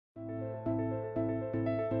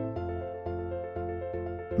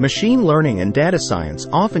Machine learning and data science,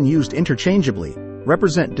 often used interchangeably,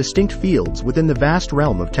 represent distinct fields within the vast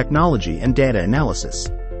realm of technology and data analysis.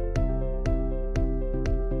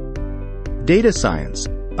 Data science,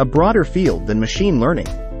 a broader field than machine learning,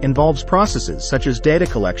 involves processes such as data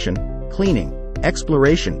collection, cleaning,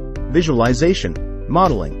 exploration, visualization,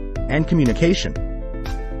 modeling, and communication.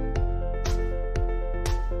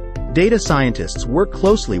 Data scientists work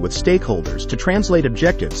closely with stakeholders to translate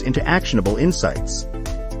objectives into actionable insights.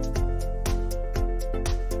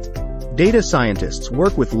 Data scientists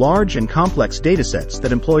work with large and complex datasets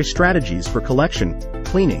that employ strategies for collection,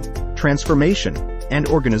 cleaning, transformation, and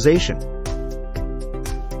organization.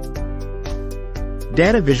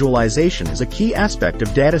 Data visualization is a key aspect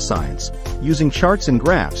of data science, using charts and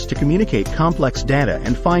graphs to communicate complex data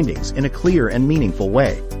and findings in a clear and meaningful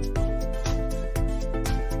way.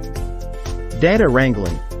 Data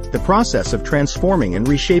wrangling, the process of transforming and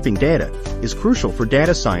reshaping data, is crucial for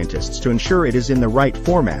data scientists to ensure it is in the right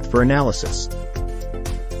format for analysis.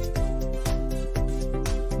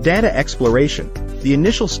 Data exploration, the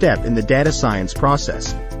initial step in the data science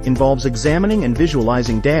process, involves examining and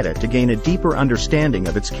visualizing data to gain a deeper understanding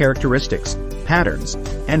of its characteristics, patterns,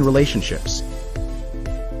 and relationships.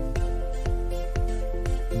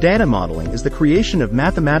 Data modeling is the creation of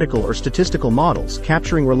mathematical or statistical models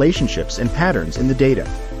capturing relationships and patterns in the data.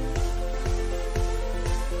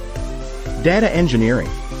 Data engineering,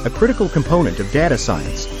 a critical component of data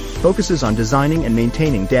science, focuses on designing and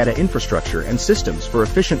maintaining data infrastructure and systems for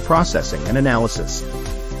efficient processing and analysis.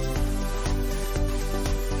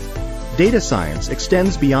 Data science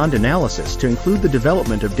extends beyond analysis to include the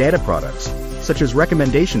development of data products, such as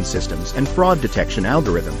recommendation systems and fraud detection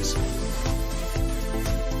algorithms.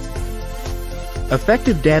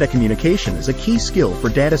 Effective data communication is a key skill for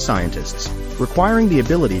data scientists, requiring the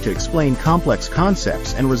ability to explain complex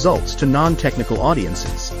concepts and results to non-technical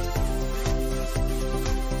audiences.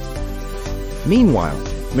 Meanwhile,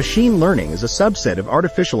 machine learning is a subset of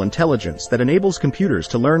artificial intelligence that enables computers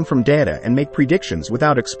to learn from data and make predictions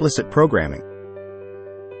without explicit programming.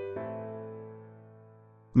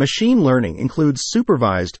 Machine learning includes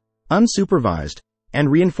supervised, unsupervised,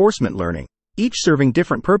 and reinforcement learning, each serving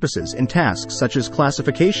different purposes in tasks such as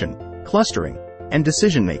classification, clustering, and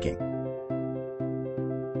decision-making.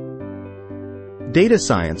 Data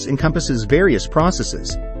science encompasses various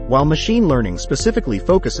processes, while machine learning specifically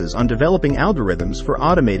focuses on developing algorithms for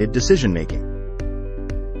automated decision-making.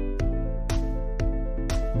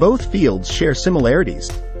 Both fields share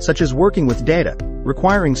similarities, such as working with data,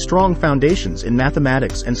 requiring strong foundations in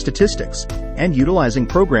mathematics and statistics, and utilizing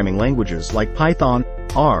programming languages like Python,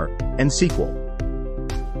 R, and SQL.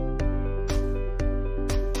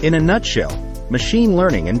 In a nutshell, machine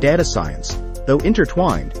learning and data science, though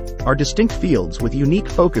intertwined, are distinct fields with unique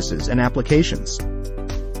focuses and applications.